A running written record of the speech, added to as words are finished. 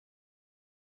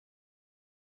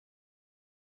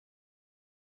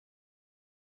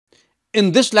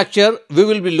In this lecture, we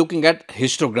will be looking at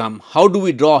histogram. How do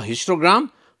we draw a histogram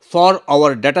for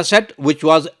our dataset, which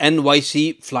was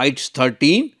NYC flights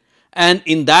 13, and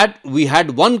in that we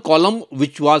had one column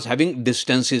which was having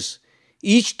distances.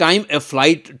 Each time a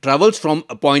flight travels from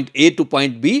point A to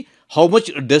point B, how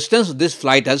much distance this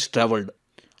flight has traveled,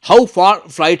 how far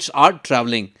flights are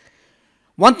traveling.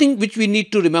 One thing which we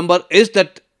need to remember is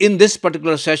that in this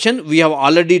particular session, we have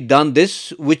already done this,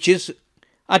 which is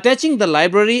attaching the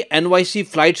library NYC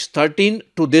flights 13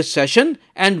 to this session,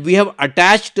 and we have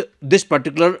attached this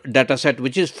particular dataset,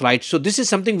 which is flights. So this is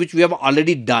something which we have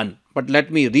already done, but let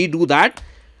me redo that.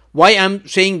 Why I am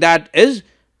saying that is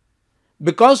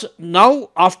because now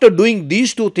after doing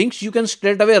these two things, you can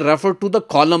straight away refer to the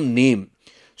column name.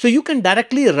 So you can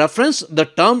directly reference the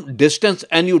term distance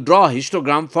and you draw a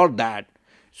histogram for that.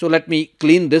 So let me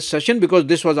clean this session because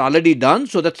this was already done.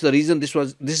 So that's the reason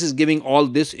this is giving all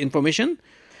this information.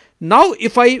 Now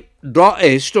if I draw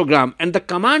a histogram, and the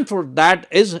command for that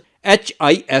is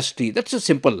HIST, that's a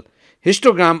simple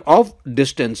histogram of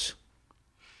distance.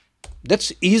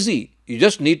 That's easy. You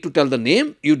just need to tell the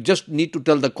name, you just need to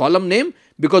tell the column name,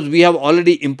 because we have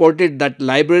already imported that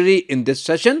library in this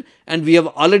session and we have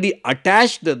already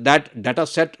attached that data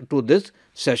set to this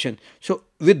session. So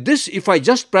with this, if I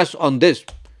just press on this,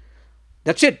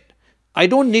 that's it. I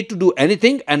don't need to do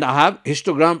anything and I have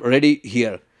histogram ready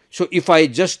here. So if I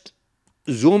just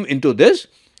zoom into this,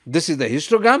 this is the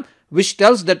histogram which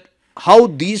tells that how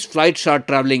these flights are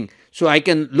traveling. So I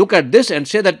can look at this and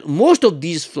say that most of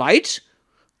these flights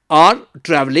are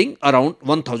traveling around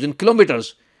 1000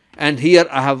 kilometers. And here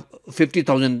I have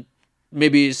 50,000,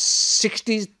 maybe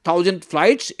 60,000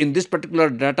 flights in this particular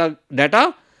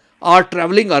data are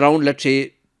traveling around, let's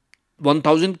say,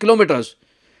 1000 kilometers.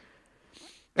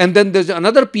 And then there's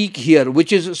another peak here,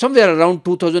 which is somewhere around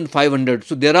 2500.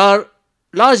 So there are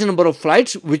large number of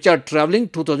flights which are traveling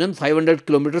 2500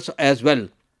 kilometers as well.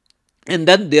 And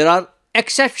then there are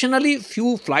exceptionally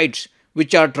few flights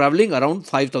which are traveling around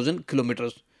 5000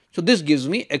 kilometers. So this gives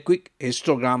me a quick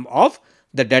histogram of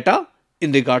the data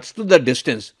in regards to the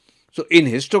distance. So in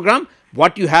histogram,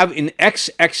 what you have in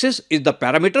x-axis is the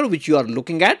parameter which you are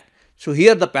looking at. So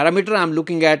here the parameter I am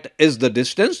looking at is the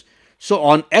distance. So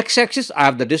on x-axis I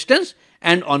have the distance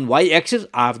and on y-axis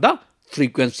I have the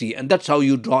frequency, and that's how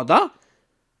you draw the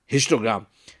histogram.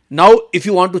 Now if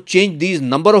you want to change these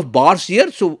number of bars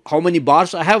here, so how many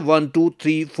bars I have? 1, 2,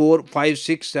 3, 4, 5,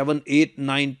 6, 7, 8,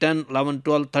 9, 10, 11,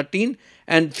 12, 13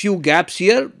 and few gaps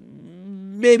here.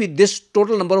 Maybe this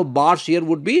total number of bars here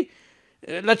would be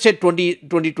let's say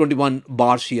 21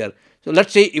 bars here. So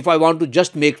let's say if I want to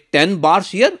just make 10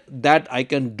 bars here, that I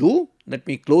can do. Let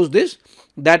me close this.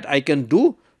 That I can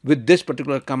do with this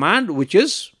particular command, which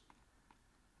is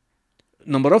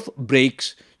number of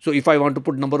breaks. So if I want to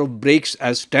put number of breaks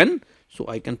as 10, so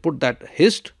I can put that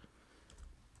hist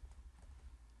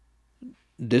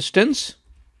distance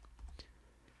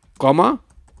comma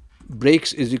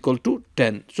breaks is equal to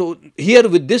 10. So here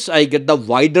with this I get the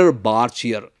wider bars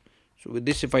here. So with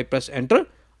this, if I press enter,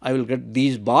 I will get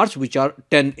these bars which are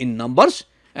 10 in numbers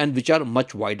and which are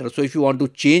much wider. So if you want to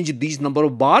change these number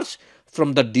of bars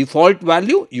from the default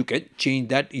value, you can change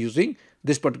that using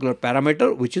this particular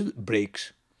parameter, which is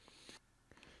breaks.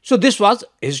 So this was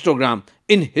histogram.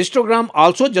 In histogram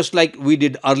also, just like we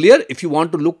did earlier, if you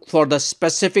want to look for the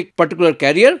specific particular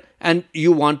carrier and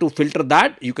you want to filter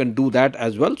that, you can do that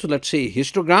as well. So let's say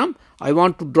histogram. I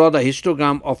want to draw the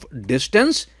histogram of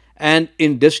distance, and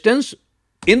in distance,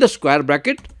 in the square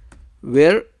bracket,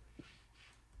 where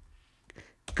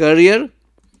carrier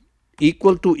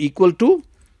equal to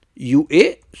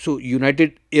UA, so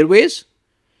United Airways.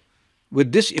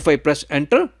 With this, if I press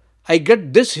enter, I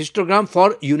get this histogram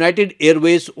for United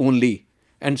Airways only.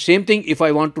 And same thing if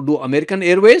I want to do American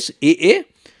Airways, AA.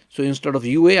 So instead of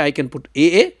UA, I can put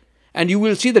AA, and you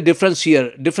will see the difference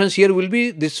here. Difference here will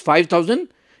be this 5000.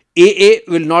 AA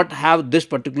will not have this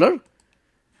particular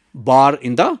bar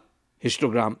in the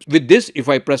histogram. With this, if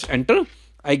I press enter,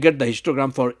 I get the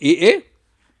histogram for AA.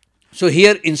 So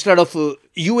here instead of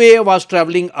UA was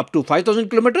traveling up to 5000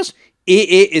 kilometers,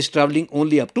 AA is traveling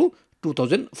only up to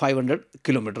 2500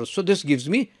 kilometers. So this gives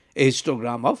me a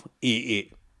histogram of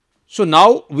AA. So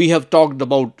now we have talked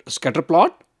about scatter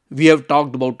plot, we have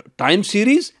talked about time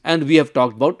series, and we have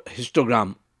talked about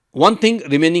histogram. One thing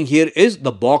remaining here is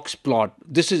the box plot.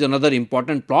 This is another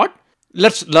important plot.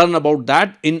 Let's learn about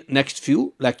that in next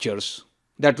few lectures.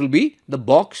 That will be the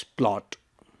box plot.